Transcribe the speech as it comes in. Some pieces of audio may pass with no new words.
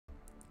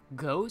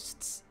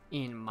Ghosts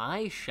in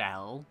my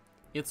shell?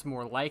 It's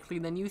more likely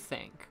than you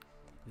think.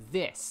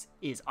 This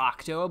is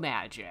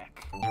OCTOMAGIC.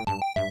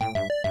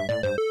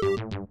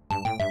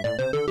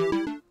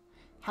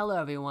 Hello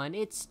everyone,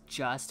 it's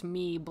just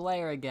me,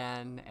 Blair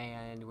again,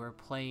 and we're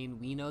playing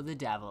We Know the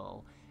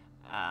Devil.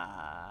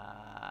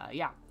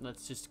 Yeah,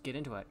 let's just get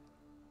into it.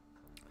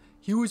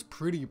 He was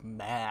pretty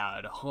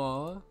mad,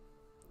 huh?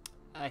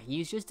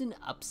 He's just an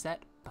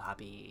upset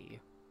puppy.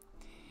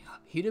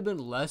 He'd have been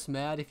less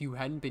mad if you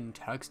hadn't been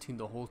texting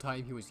the whole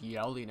time he was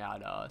yelling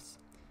at us.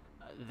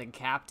 The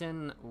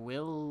captain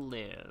will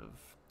live.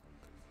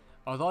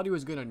 I thought he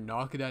was gonna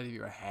knock it out of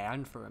your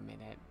hand for a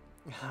minute.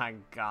 Ah,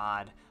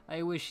 God,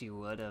 I wish he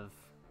would've.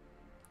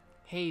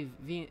 Hey,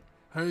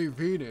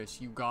 Venus,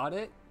 you got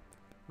it?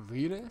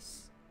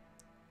 Venus?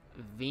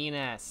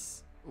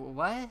 Venus.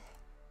 What?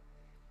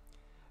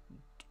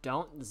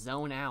 Don't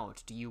zone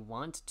out. Do you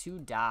want to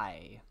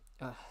die?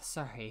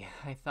 Sorry,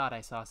 I thought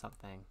I saw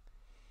something.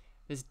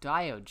 This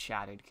diode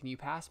shattered. Can you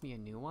pass me a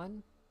new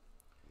one?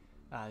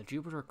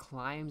 Jupiter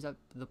climbs up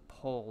the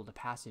pole to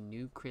pass a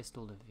new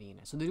crystal to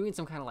Venus. So they're doing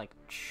some kind of like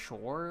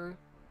chore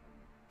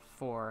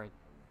for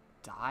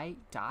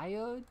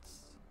diodes?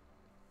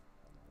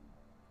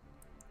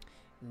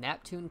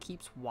 Neptune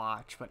keeps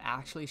watch, but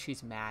actually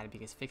she's mad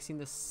because fixing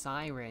the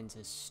sirens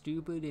is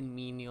stupid and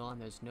menial and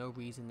there's no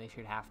reason they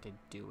should have to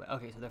do it.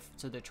 Okay,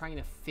 so they're trying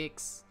to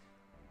fix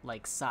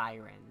like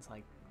sirens.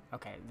 Like,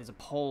 okay, there's a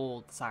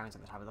pole, the sirens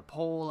on the top of the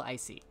pole, I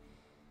see.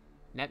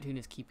 Neptune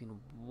is keeping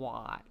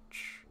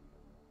watch.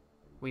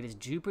 Wait, is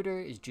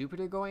Jupiter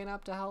going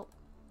up to help?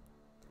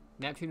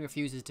 Neptune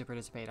refuses to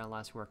participate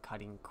unless we're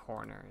cutting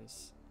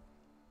corners.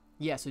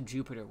 Yeah, so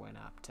Jupiter went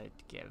up to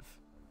give.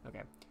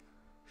 Okay.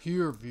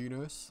 Here,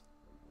 Venus.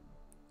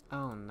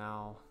 Oh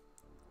no.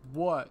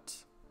 What?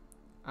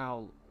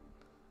 Oh,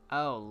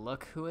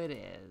 look who it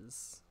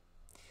is.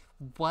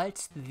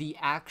 What the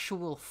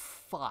actual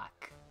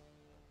fuck?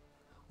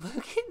 Look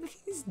at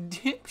these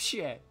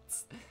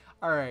dipshits.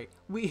 Alright,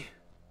 we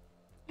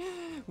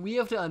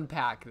have to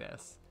unpack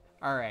this.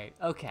 Alright,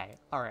 okay,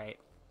 alright.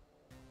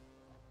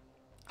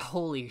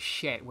 Holy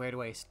shit, where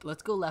do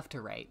let's go left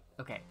to right.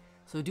 Okay,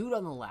 so dude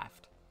on the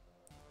left,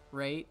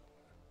 right?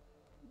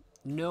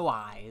 No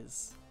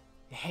eyes.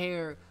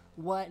 Hair,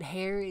 what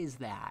hair is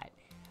that?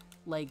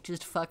 Like,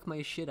 just fuck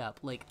my shit up.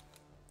 Like,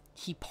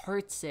 he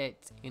parts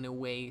it in a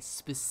way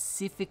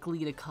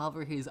specifically to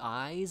cover his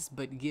eyes,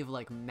 but give,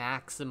 like,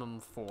 maximum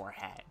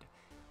forehead,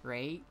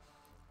 right?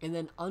 And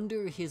then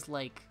under his,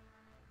 like,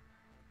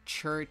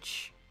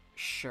 church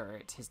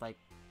shirt,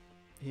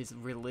 his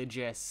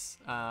religious,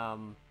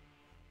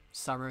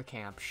 summer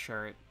camp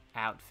shirt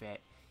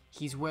outfit,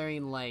 he's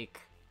wearing,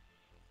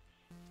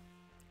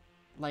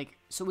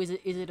 so is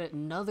it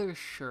another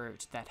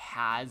shirt that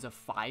has a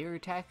fire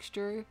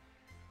texture?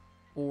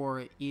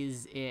 Or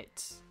is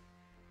it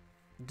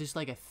just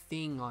like a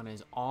thing on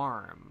his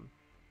arm?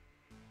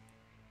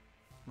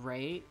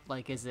 Right?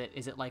 Like, is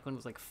it like one of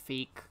those like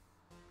fake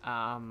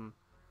arm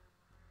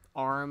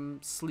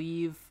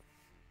sleeve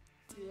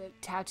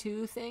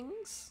tattoo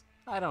things?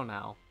 I don't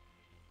know.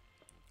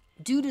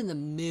 Dude in the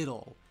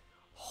middle.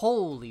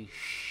 Holy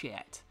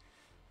shit.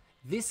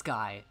 This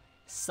guy,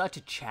 such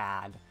a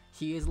Chad.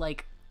 He is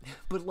like,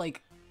 but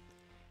like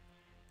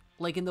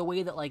in the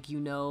way that, like, you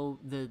know,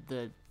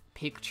 the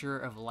picture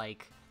of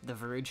like the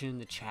Virgin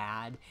and the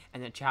Chad,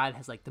 and the Chad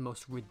has like the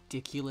most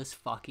ridiculous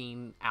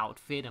fucking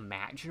outfit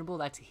imaginable.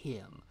 That's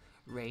him,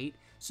 right?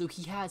 So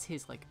he has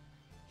his like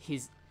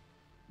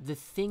the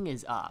thing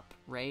is up,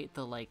 right?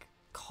 The like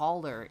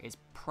collar is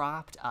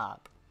propped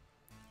up,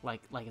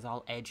 like it's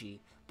all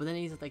edgy, but then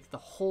he's like the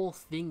whole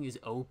thing is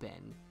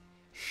open,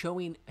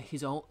 showing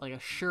his own, like, a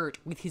shirt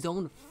with his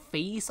own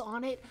face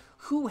on it.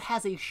 Who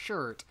has a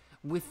shirt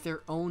with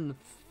their own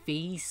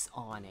face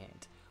on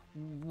it?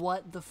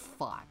 What the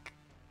fuck?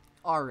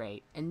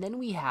 Alright, and then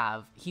we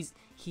have,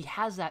 he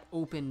has that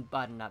open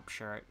button-up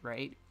shirt,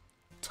 right?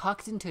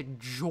 Tucked into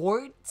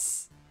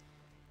jorts?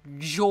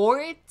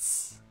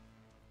 Jorts?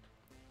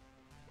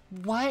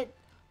 What?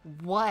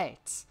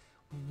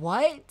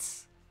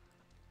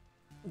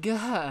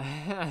 Gah.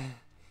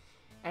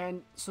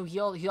 And so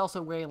he's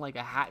also wearing like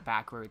a hat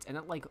backwards, and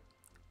it like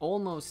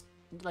almost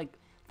like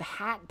the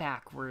hat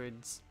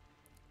backwards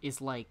is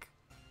like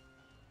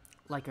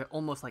a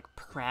almost like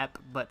prep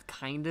but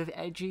kind of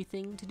edgy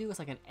thing to do. It's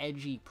like an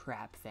edgy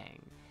prep thing,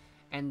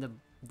 and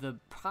the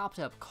propped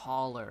up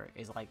collar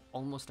is like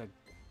almost a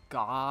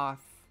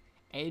goth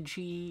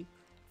edgy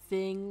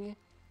thing,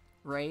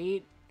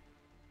 right?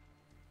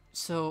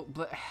 So,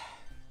 but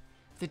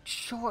the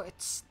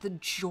jorts,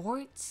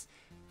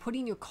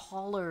 putting your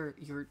collar,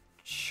 your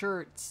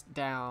shirts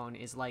down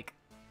is like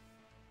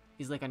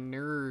a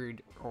nerd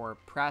or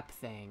prep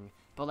thing,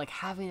 but like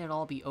having it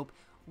all be open,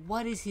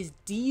 what is his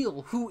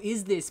deal? Who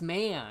is this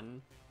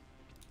man?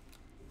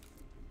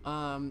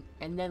 And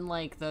then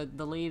like the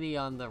lady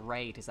on the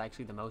right is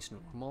actually the most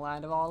normal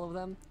out of all of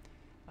them.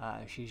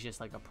 She's just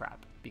like a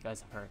prep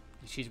because of her.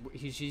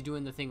 She's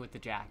doing the thing with the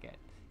jacket.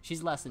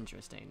 She's less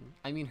interesting.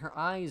 I mean, her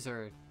eyes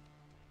are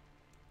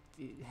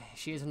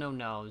She has no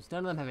nose. None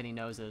of them have any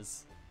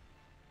noses.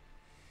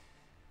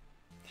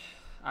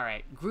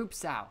 Alright, Group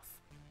South.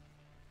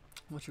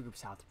 What's your Group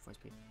South voice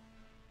be?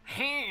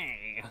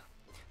 Hey!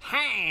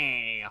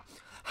 Hey!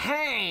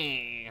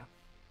 Hey!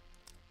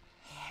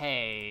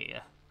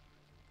 Hey.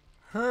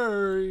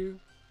 Hey.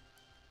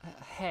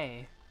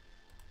 Hey.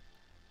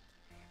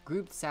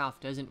 Group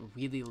South doesn't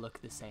really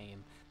look the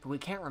same, but we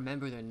can't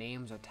remember their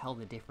names or tell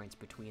the difference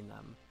between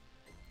them.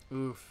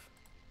 Oof.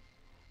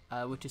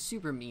 Which is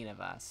super mean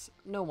of us.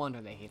 No wonder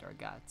they hate our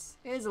guts.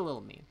 It is a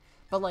little mean.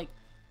 But, like,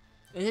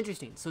 it's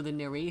interesting. So the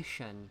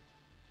narration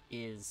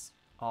is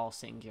all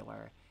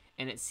singular,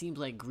 and it seems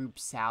like Group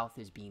South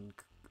is being,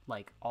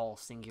 like, all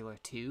singular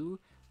too,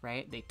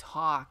 right? They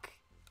talk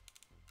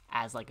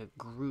as, like, a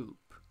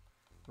group,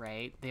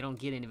 right? They don't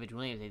get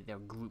individual names. They're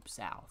Group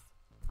South.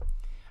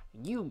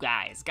 You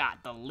guys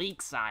got the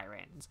leak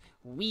sirens.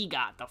 We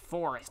got the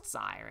forest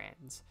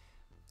sirens.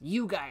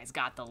 You guys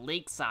got the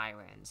lake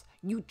sirens.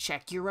 You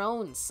check your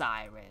own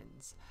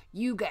sirens.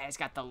 You guys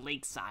got the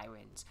lake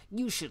sirens.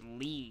 You should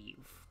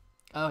leave.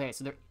 Okay,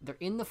 so they're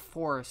in the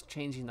forest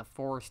changing the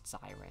forest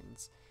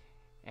sirens.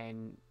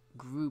 And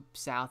Group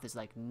South is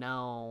like,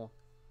 no,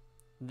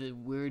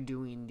 we're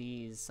doing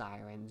these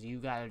sirens. You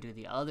gotta do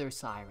the other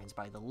sirens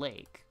by the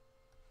lake.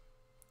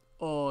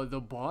 Oh, the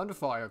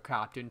bonfire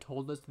captain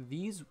told us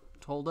these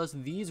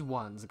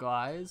ones,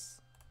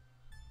 guys.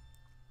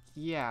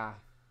 Yeah.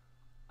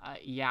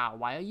 Yeah,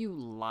 why are you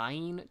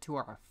lying to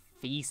our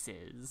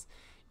faces?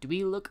 Do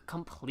we look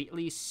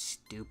completely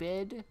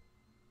stupid?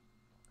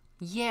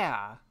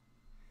 Yeah.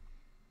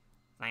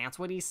 That's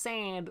what he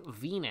said.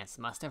 Venus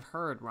must have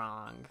heard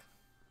wrong.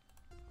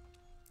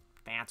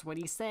 That's what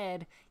he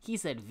said. He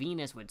said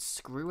Venus would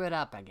screw it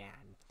up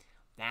again.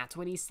 That's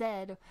what he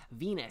said.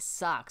 Venus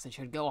sucks and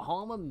should go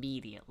home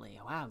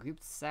immediately. Wow, Group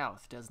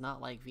South does not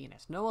like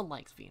Venus. No one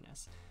likes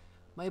Venus.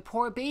 My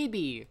poor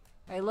baby.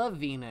 I love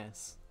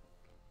Venus.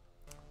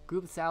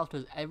 Group South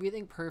does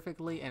everything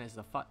perfectly and is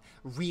the fun.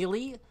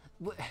 Really?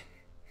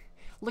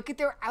 Look at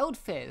their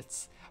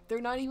outfits. They're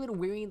not even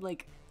wearing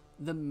like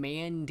the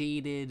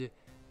mandated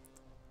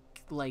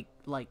like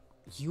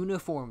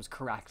uniforms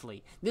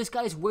correctly. This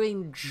guy's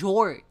wearing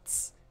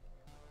jorts.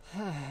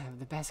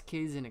 The best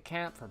kids in a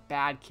camp for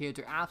bad kids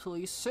are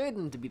absolutely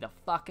certain to be the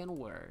fucking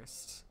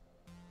worst.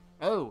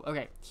 Oh,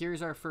 okay.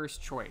 Here's our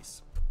first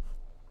choice.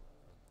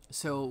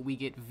 So we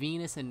get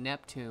Venus and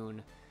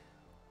Neptune,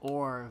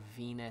 or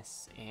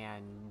Venus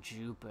and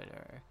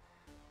Jupiter,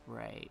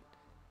 right?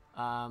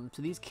 So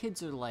these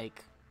kids are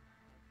like,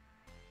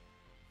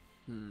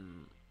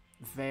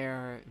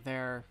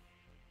 they're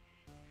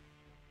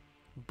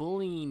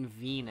bullying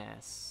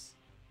Venus.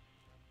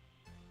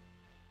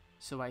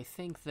 So I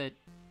think that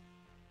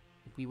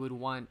we would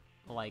want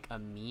like a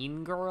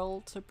mean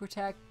girl to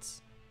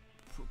protect,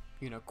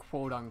 you know,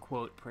 quote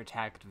unquote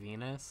protect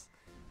Venus.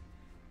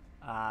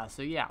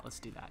 So yeah, let's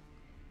do that.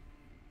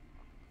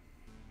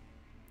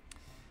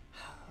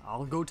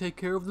 I'll go take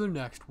care of the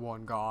next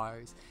one,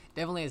 guys.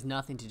 Definitely has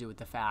nothing to do with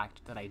the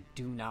fact that I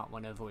do not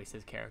want to voice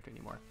this character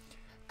anymore.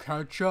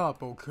 Catch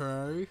up,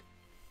 okay?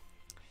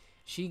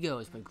 She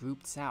goes, but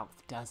Group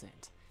South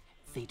doesn't.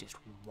 They just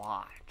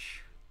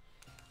watch.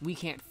 We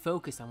can't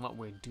focus on what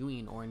we're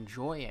doing or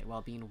enjoy it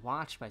while being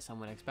watched by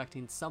someone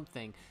expecting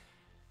something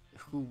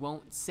who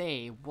won't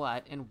say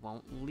what and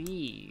won't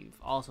leave.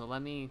 Also,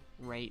 let me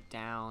write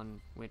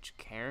down which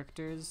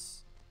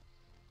characters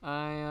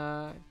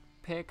I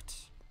picked.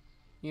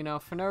 You know,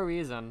 for no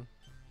reason.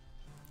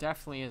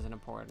 Definitely isn't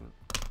important.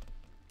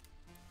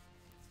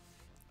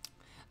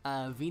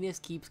 Venus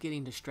keeps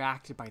getting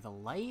distracted by the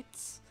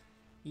lights.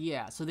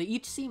 Yeah, so they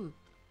each seem...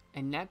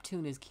 And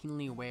Neptune is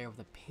keenly aware of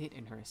the pit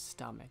in her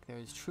stomach. There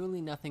is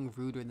truly nothing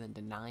ruder than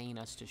denying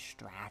us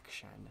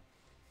distraction.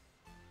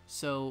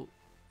 So,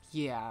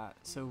 yeah,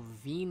 so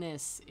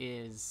Venus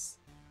is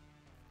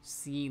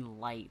seeing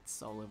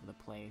lights all over the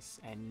place,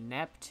 and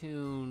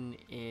Neptune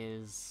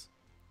is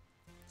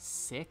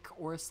sick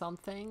or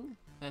something?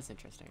 That's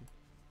interesting.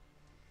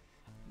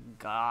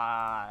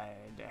 God.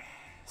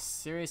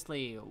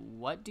 Seriously,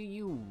 what do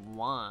you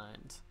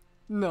want?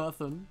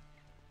 Nothing.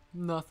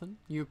 Nothing.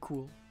 You're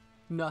cool.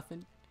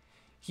 Nothing.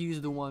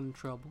 He's the one in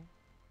trouble.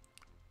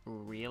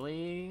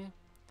 Really?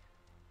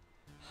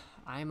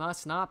 I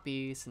must not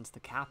be, since the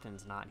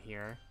captain's not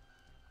here.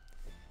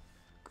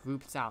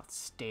 Group South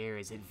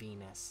stares at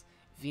Venus.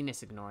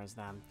 Venus ignores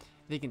them.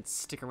 They can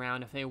stick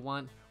around if they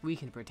want. We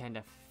can pretend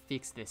to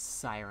fix this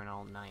siren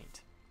all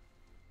night.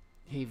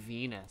 Hey,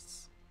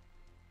 Venus.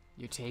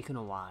 You're taking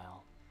a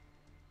while.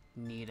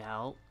 Need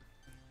help?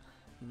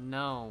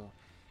 No.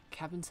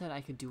 Captain said I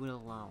could do it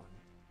alone.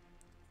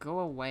 Go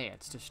away,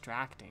 it's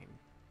distracting.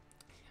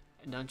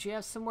 Don't you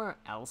have somewhere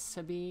else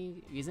to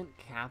be? Isn't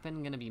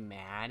Captain gonna be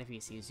mad if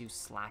he sees you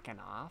slacking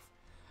off?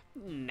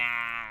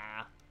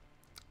 Nah.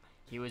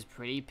 He was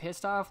pretty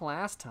pissed off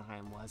last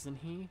time, wasn't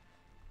he?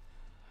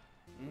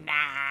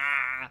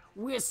 Nah,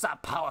 we're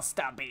supposed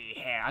to be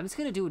here. I'm just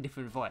gonna do a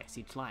different voice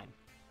each line.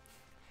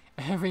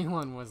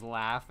 Everyone was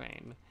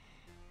laughing.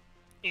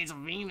 It's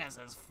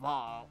Venus's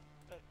fault.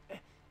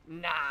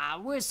 Nah,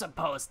 we're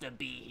supposed to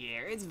be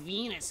here. It's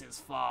Venus's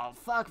fault.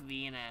 Fuck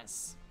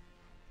Venus.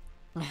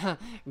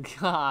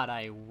 God,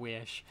 I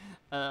wish.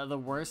 The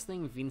worst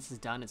thing Venus has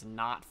done is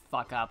not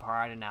fuck up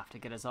hard enough to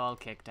get us all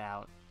kicked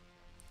out.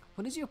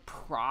 What is your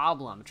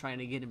problem trying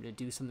to get him to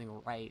do something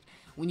right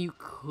when you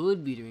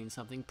could be doing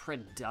something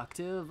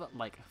productive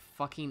like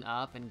fucking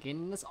up and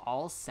getting us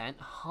all sent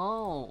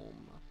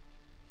home?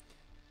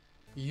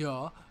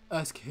 Yeah,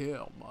 ask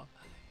him.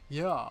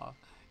 Yeah,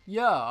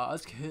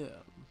 ask him.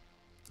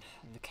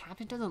 The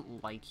captain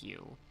doesn't like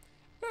you.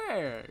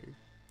 Hey!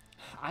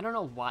 I don't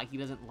know why he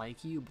doesn't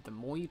like you, but the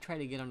more you try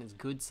to get on his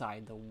good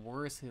side, the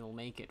worse he'll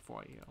make it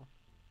for you.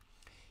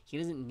 He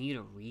doesn't need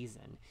a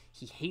reason.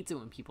 He hates it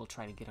when people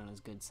try to get on his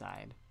good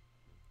side.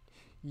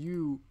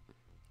 He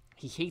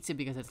hates it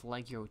because it's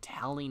like you're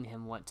telling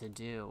him what to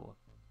do.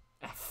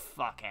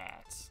 Fuck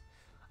it.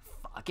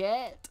 Fuck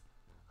it.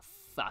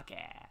 Fuck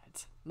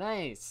it.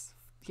 Nice.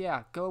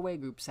 Yeah, go away,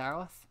 Group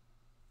South.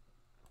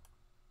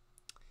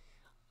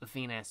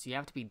 Venus, you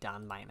have to be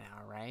done by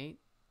now, right?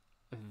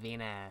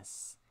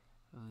 Venus.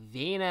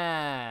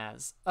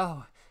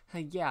 Oh,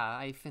 yeah,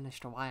 I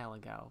finished a while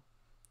ago.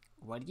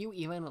 What are you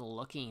even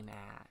looking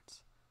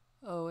at?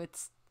 Oh,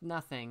 it's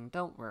nothing.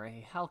 Don't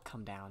worry, I'll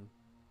come down.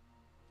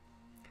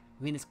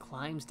 Venus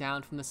climbs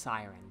down from the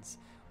sirens,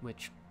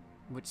 which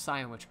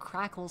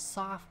crackles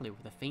softly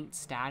with the faint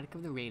static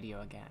of the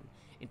radio again.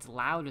 It's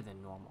louder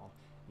than normal.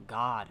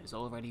 God is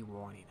already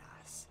warning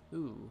us.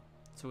 Ooh,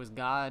 so is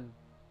God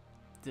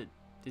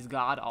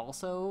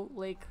also,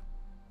 like,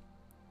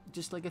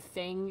 just like a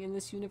thing in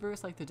this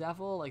universe, like the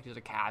devil? Like, just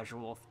a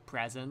casual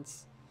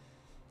presence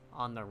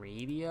on the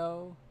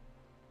radio?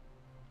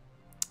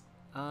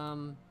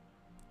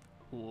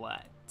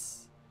 What?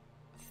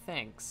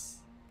 Thanks.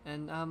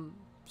 And,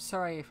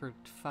 sorry for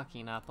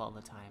fucking up all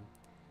the time.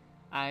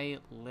 I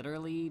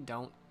literally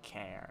don't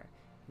care.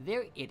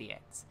 They're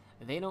idiots.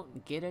 They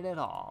don't get it at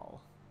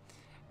all.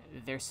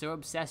 They're so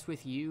obsessed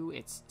with you,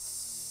 it's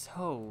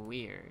so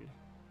weird.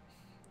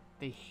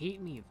 They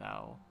hate me,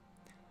 though.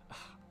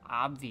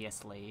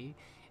 Obviously.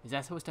 Is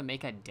that supposed to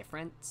make a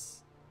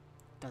difference?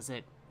 Does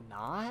it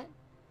not?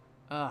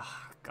 Ugh,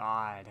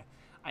 God.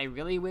 I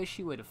really wish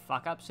you would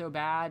fuck up so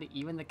bad,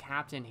 even the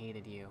captain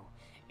hated you.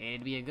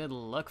 It'd be a good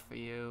look for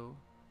you.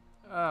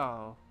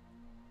 Oh.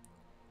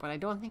 But I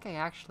don't think I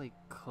actually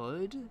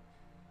could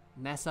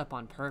mess up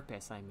on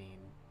purpose, I mean.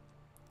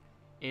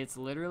 It's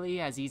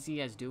literally as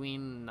easy as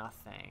doing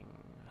nothing.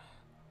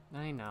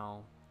 I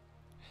know.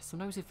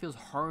 Sometimes it feels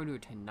harder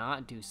to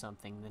not do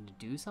something than to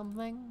do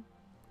something.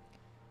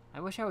 I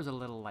wish I was a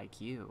little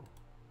like you.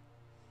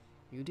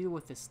 You deal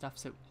with this stuff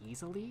so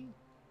easily?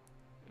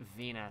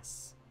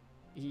 Venus.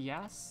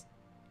 Yes?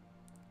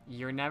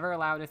 You're never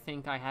allowed to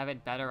think I have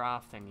it better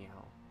off than you.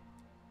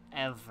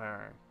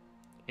 Ever.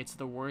 It's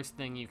the worst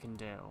thing you can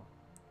do.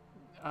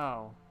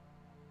 Oh.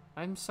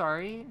 I'm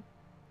sorry.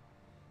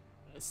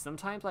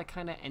 Sometimes I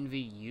kinda envy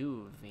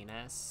you,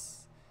 Venus.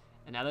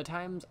 And other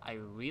times I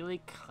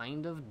really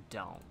kind of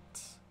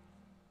don't.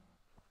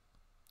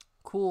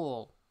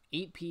 Cool.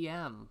 8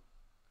 p.m.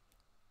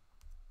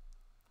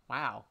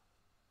 Wow.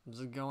 This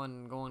is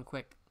going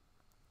quick.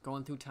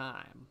 Going through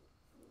time.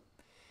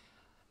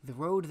 The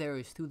road there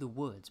is through the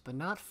woods, but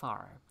not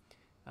far.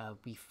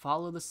 We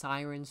follow the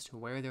sirens to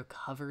where they're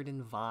covered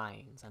in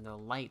vines, and their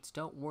lights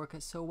don't work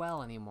so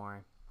well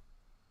anymore.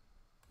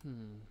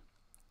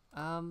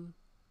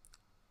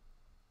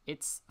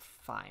 It's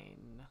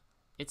fine.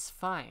 It's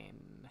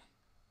fine.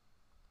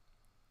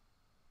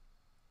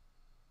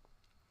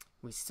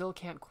 We still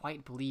can't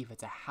quite believe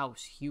it's a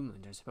house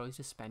humans are supposed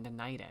to spend a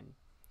night in.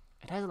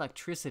 It has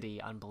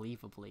electricity,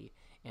 unbelievably,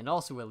 and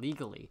also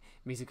illegally,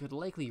 means it could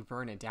likely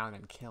burn it down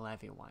and kill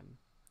everyone.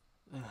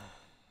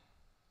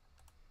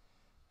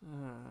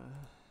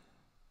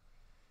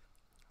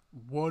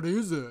 What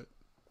is it?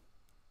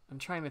 I'm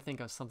trying to think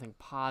of something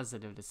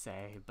positive to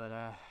say, but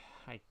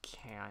I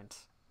can't.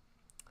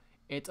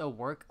 It's a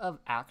work of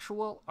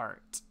actual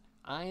art.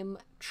 I'm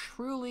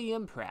truly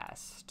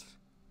impressed.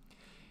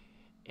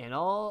 In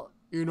all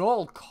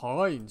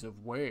kinds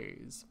of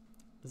ways.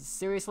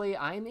 Seriously,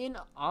 I'm in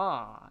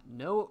awe.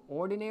 No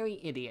ordinary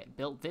idiot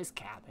built this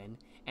cabin.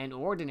 An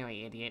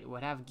ordinary idiot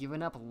would have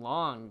given up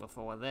long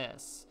before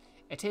this.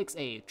 It takes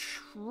a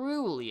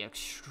truly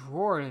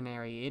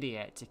extraordinary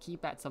idiot to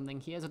keep at something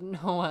he has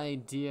no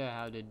idea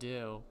how to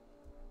do.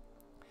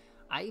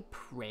 I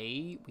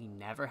pray we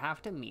never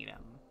have to meet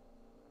him.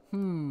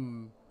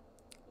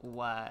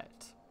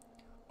 What?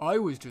 I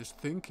was just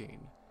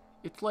thinking.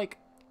 It's like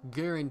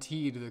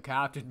guaranteed the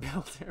captain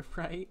built it,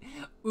 right?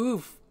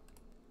 Oof.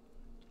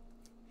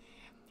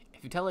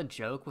 If you tell a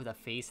joke with a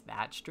face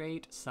that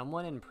straight,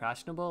 someone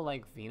impressionable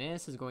like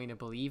Venus is going to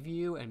believe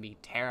you and be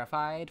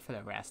terrified for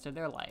the rest of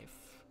their life.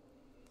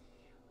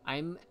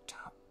 I'm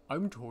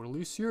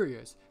totally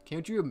serious.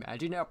 Can't you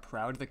imagine how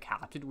proud the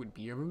captain would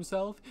be of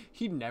himself?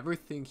 He'd never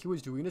think he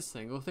was doing a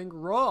single thing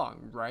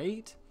wrong,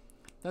 right?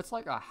 That's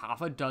like a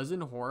half a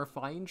dozen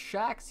horrifying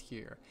shacks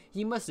here.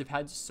 He must have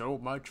had so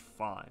much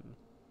fun.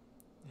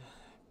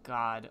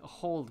 God,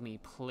 hold me,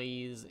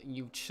 please.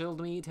 You've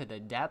chilled me to the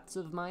depths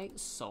of my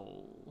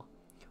soul.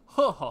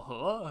 Ho ho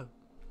ho.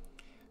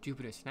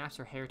 Jupiter snaps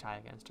her hair tie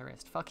against her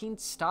wrist. Fucking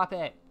stop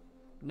it.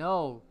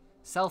 No.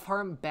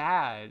 Self-harm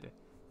bad.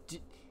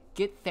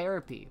 Get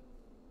therapy.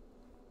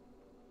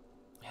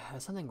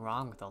 There's something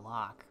wrong with the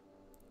lock.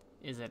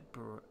 Is it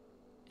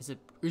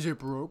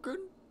broken?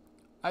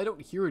 I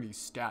don't hear any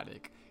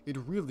static. It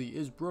really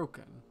is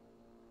broken.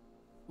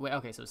 Wait,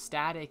 okay, so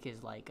static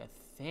is like a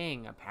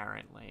thing,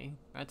 apparently.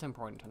 That's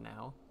important to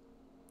know.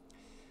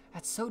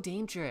 That's so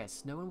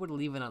dangerous. No one would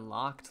leave it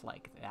unlocked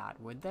like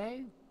that, would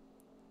they?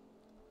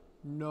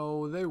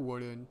 No, they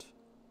wouldn't.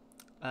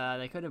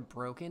 They could have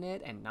broken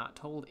it and not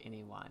told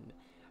anyone.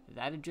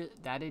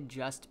 That'd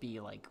just be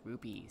like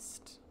Group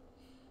East.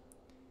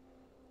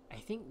 I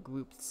think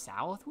Group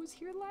South was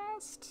here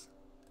last?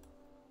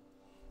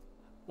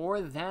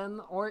 Or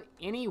them, or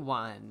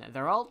anyone.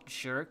 They're all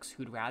jerks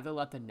who'd rather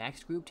let the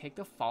next group take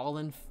the fall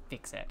and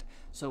fix it.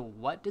 So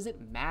what does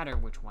it matter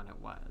which one it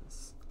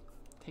was?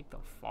 Take the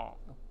fall.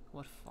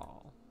 What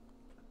fall?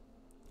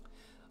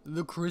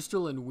 The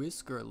crystal and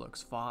whisker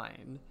looks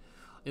fine.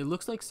 It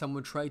looks like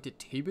someone tried to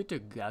tape it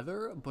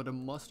together, but it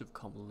must have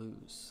come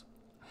loose.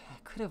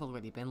 It could have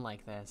already been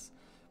like this,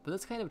 but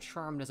this kind of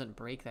charm doesn't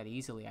break that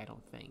easily, I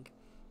don't think.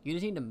 You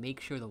just need to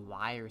make sure the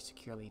wire is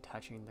securely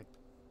touching the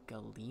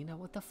galena?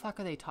 What the fuck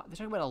are they talking? They're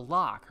talking about a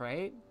lock,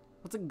 right?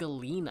 What's a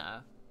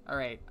galena?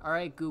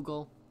 Alright,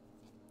 Google.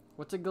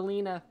 What's a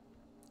galena?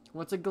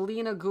 What's a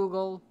galena,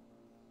 Google?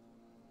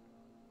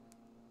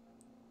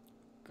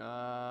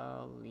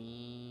 Galena.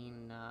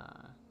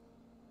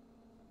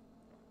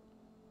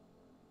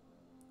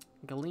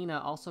 Galena,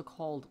 also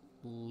called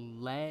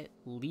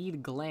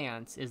lead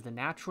glance, is the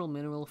natural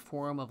mineral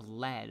form of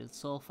lead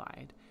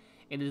sulfide.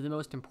 It is the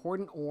most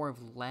important ore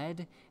of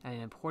lead and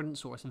an important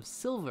source of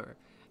silver.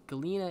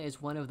 Galena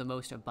is one of the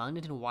most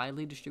abundant and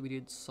widely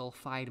distributed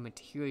sulfide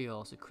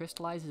materials. It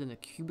crystallizes in the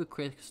cubic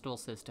crystal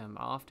system,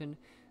 often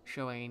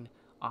showing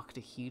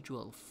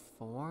octahedral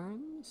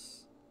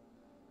forms?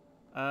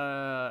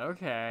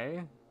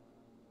 Okay.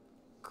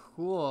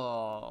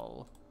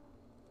 Cool.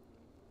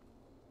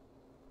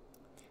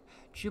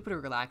 Jupiter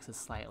relaxes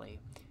slightly.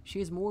 She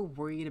is more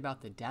worried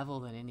about the devil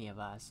than any of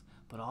us,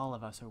 but all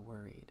of us are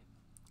worried.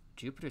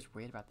 Jupiter's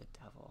worried about the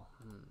devil.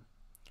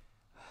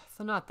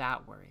 So not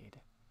that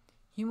worried.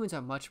 Humans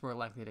are much more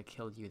likely to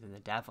kill you than the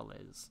devil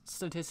is,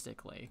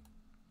 statistically.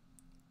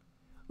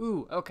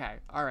 Ooh, okay,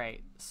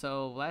 alright.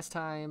 So last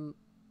time,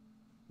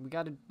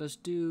 let's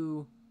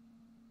do...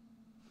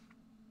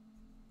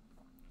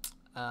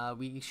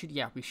 we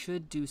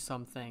should do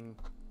something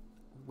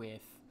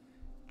with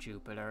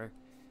Jupiter.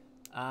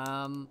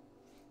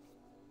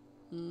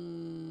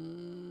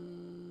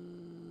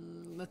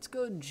 Let's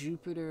go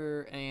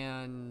Jupiter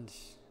and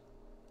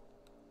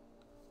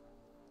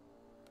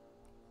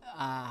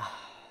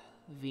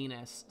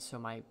Venus, so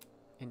my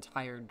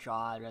entire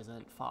jaw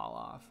doesn't fall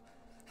off.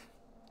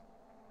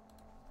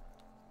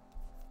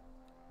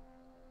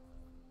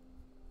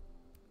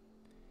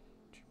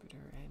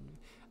 Jupiter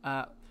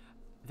and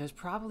there's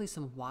probably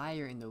some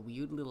wire in the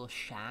weird little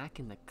shack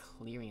in the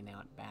clearing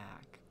out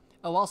back.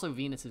 Oh, also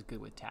Venus is good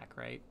with tech,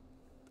 right?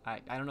 I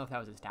don't know if that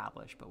was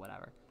established, but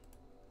whatever.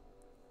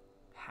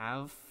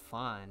 Have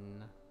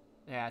fun.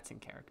 Yeah, it's in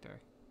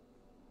character.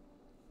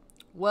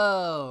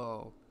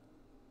 Whoa!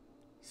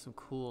 Some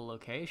cool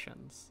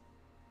locations.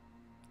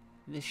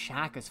 This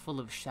shack is full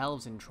of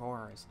shelves and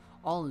drawers,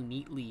 all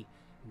neatly,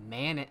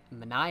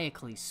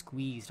 maniacally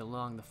squeezed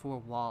along the four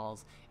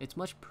walls. It's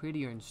much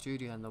prettier and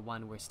sturdier than the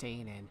one we're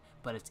staying in,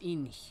 but it's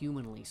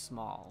inhumanly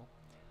small.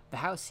 The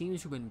house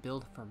seems to have been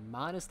built for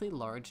modestly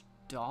large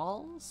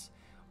dolls.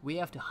 We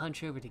have to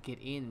hunch over to get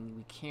in, and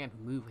we can't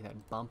move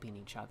without bumping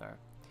each other.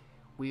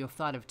 We have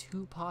thought of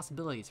two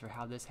possibilities for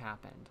how this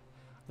happened.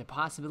 The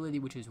possibility,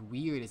 which is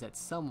weird, is that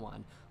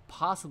someone,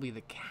 possibly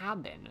the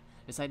cabin,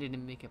 decided to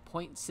make a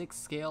 0.6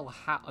 scale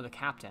the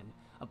captain,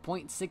 a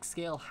 0.6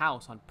 scale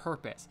house on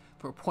purpose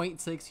for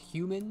 0.6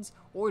 humans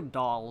or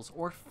dolls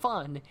or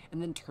fun,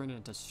 and then turn it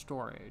into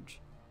storage.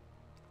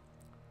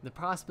 The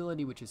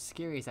possibility, which is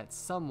scary, is that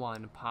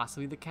someone,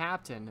 possibly the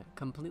captain,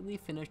 completely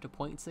finished a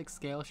 0.6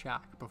 scale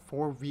shack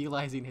before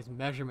realizing his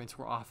measurements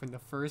were off in the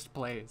first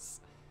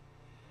place.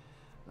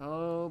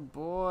 Oh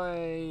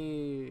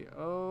boy.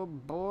 Oh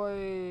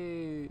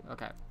boy.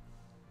 Okay.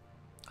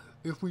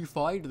 If we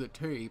find the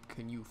tape,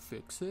 can you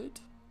fix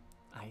it?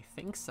 I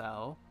think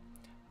so.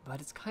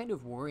 But it's kind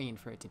of worrying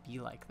for it to be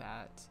like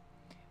that.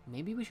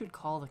 Maybe we should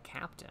call the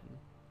captain.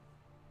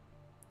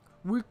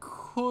 We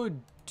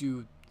could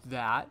do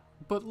that,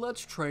 but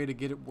let's try to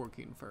get it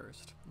working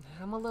first.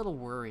 I'm a little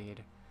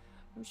worried.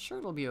 I'm sure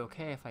it'll be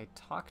okay if I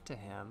talk to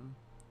him.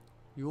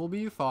 You'll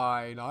be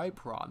fine, I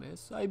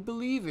promise. I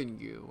believe in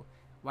you.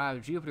 Wow,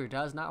 Jupiter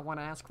does not want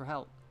to ask for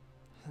help.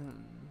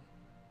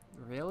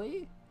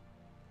 Really?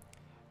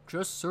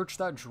 Just search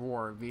that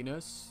drawer,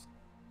 Venus.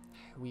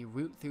 We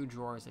root through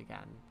drawers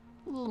again,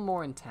 a little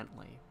more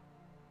intently.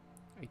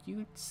 Are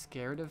you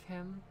scared of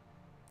him?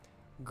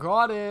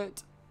 Got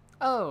it!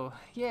 Oh,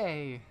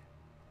 yay!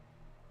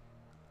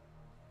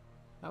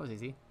 That was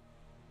easy.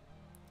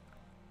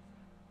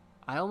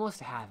 I almost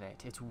have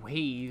it. It's way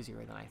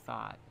easier than I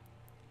thought.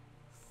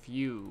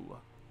 Phew.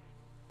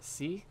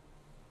 See?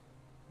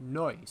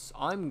 Nice.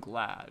 I'm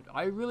glad.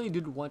 I really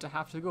did want to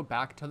have to go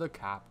back to the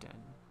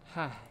captain.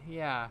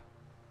 Yeah.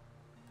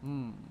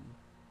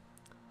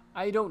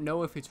 I don't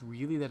know if it's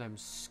really that I'm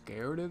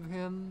scared of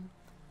him,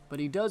 but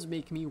he does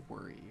make me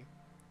worry.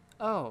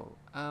 Oh,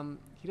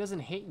 he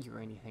doesn't hate you or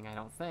anything, I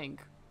don't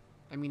think.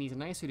 I mean, he's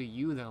nicer to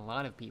you than a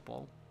lot of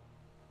people.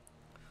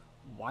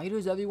 Why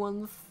does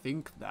everyone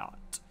think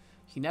that?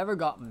 He never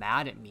got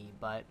mad at me,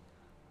 but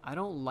I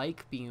don't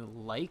like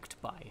being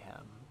liked by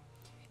him.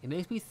 It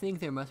makes me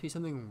think there must be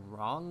something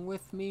wrong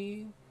with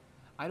me.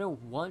 I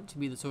don't want to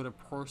be the sort of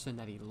person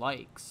that he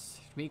likes.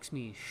 It makes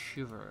me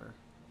shiver.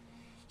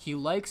 He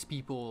likes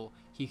people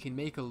he can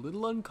make a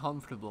little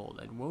uncomfortable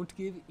and won't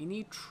give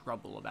any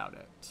trouble about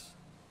it.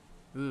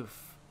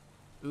 Oof.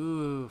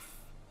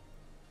 Oof.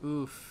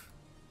 Oof.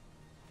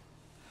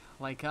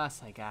 Like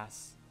us, I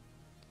guess.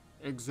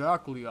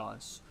 Exactly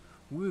us.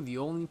 We're the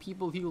only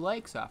people he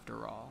likes,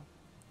 after all.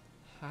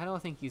 I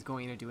don't think he's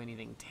going to do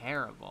anything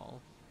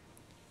terrible.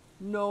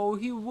 No,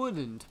 he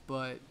wouldn't,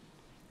 but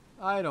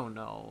I don't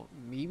know.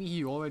 Maybe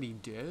he already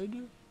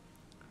did?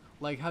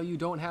 Like how you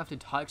don't have to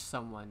touch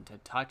someone to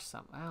touch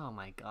someone. Oh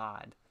my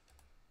god.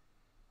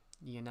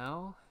 You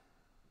know?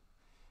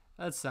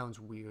 That sounds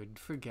weird.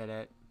 Forget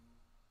it.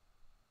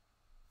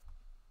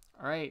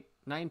 Alright,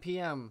 9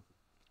 p.m.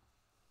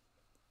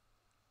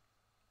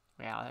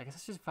 Yeah, I guess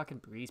let's just fucking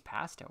breeze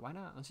past it. Why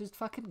not? Let's just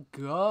fucking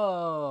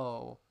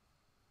go.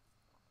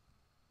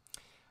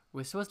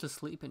 We're supposed to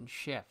sleep in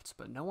shifts,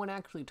 but no one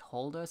actually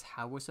told us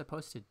how we're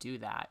supposed to do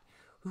that.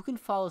 Who can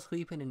fall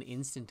asleep in an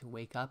instant and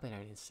wake up in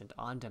an instant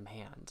on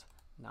demand?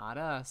 Not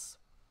us.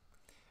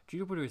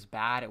 Jupiter is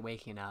bad at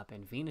waking up,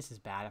 and Venus is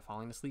bad at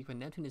falling asleep, and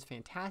Neptune is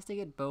fantastic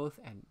at both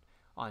and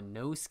on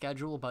no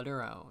schedule but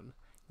her own.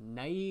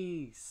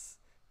 Nice.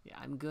 Yeah,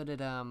 I'm good at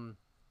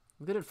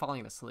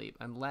falling asleep.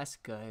 I'm less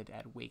good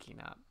at waking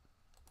up.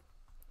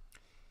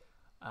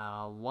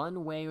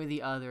 One way or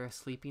the other,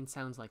 sleeping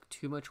sounds like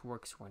too much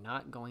work, so we're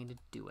not going to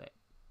do it.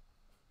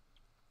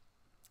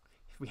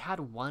 If we had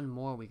one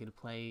more, we could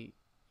play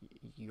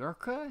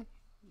Yurka?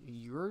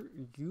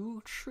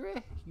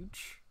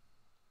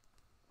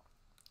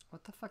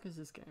 What the fuck is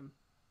this game?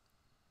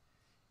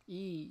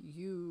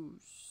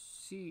 E-U-C-H-R-E.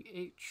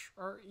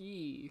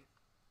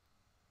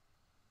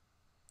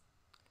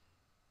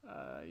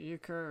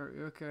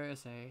 Euchre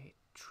is a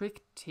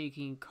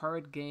trick-taking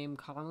card game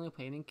commonly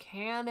played in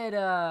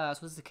Canada.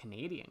 So this is a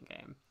Canadian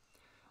game.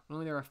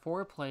 Normally there are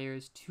 4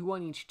 players, 2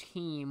 on each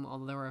team,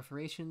 although there are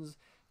variations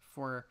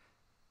for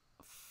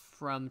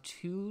from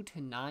 2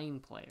 to 9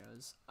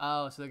 players.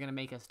 Oh, so they're going to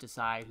make us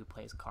decide who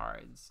plays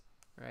cards,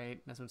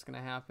 right? That's what's going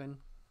to happen?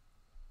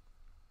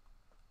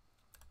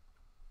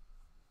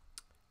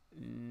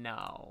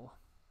 No.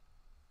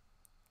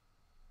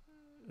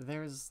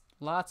 There's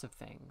lots of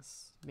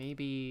things.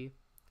 Maybe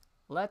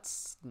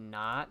let's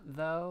not,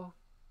 though.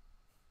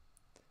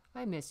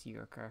 I miss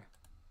Euchre.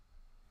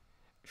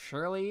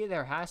 Surely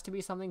there has to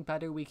be something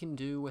better we can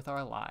do with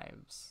our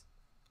lives.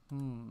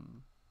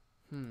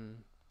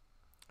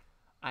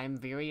 I'm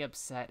very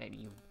upset at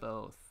you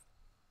both.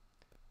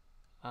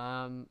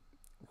 What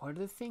are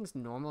the things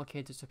normal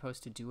kids are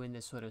supposed to do in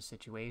this sort of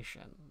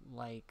situation?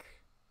 Like...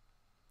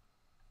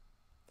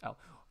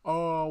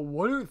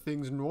 what are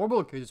things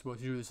normal kids are supposed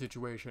to do in this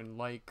situation?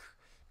 Like,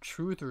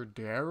 truth or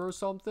dare or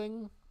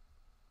something?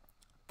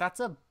 That's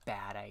a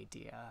bad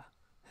idea.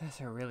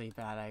 That's a really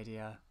bad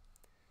idea.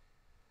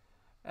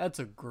 That's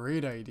a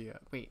great idea.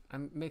 Wait,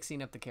 I'm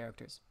mixing up the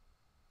characters.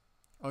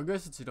 I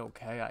guess it's an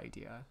okay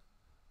idea.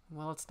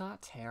 Well, it's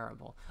not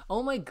terrible.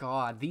 Oh my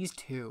god, these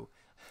two.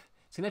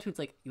 So Neptune's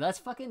like, let's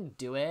fucking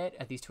do it.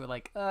 And these two are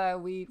like,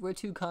 we're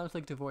too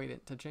conflict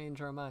avoidant to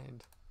change our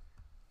mind.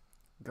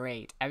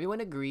 Great.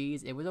 Everyone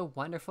agrees it was a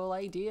wonderful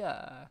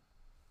idea.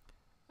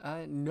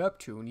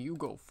 Neptune, you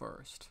go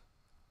first.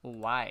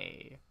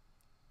 Why?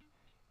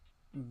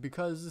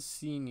 Because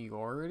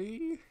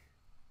seniority?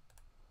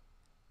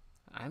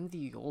 I'm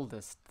the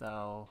oldest,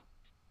 though.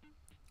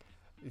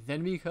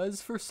 Then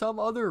because for some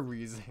other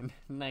reason.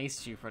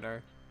 Nice,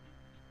 Jupiter.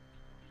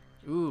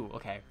 Ooh,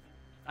 okay.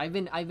 I've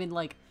been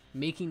like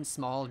making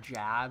small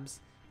jabs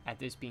at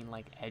this being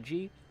like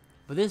edgy,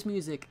 but this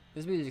music's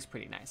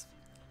pretty nice.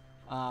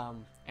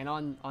 And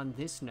on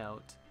this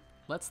note,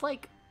 let's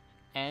like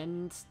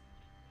end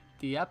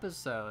the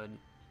episode,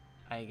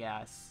 I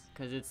guess,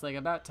 because it's like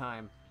about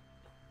time.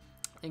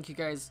 Thank you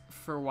guys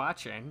for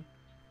watching.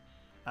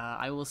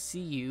 I will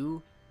see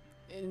you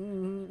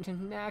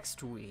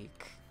next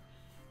week.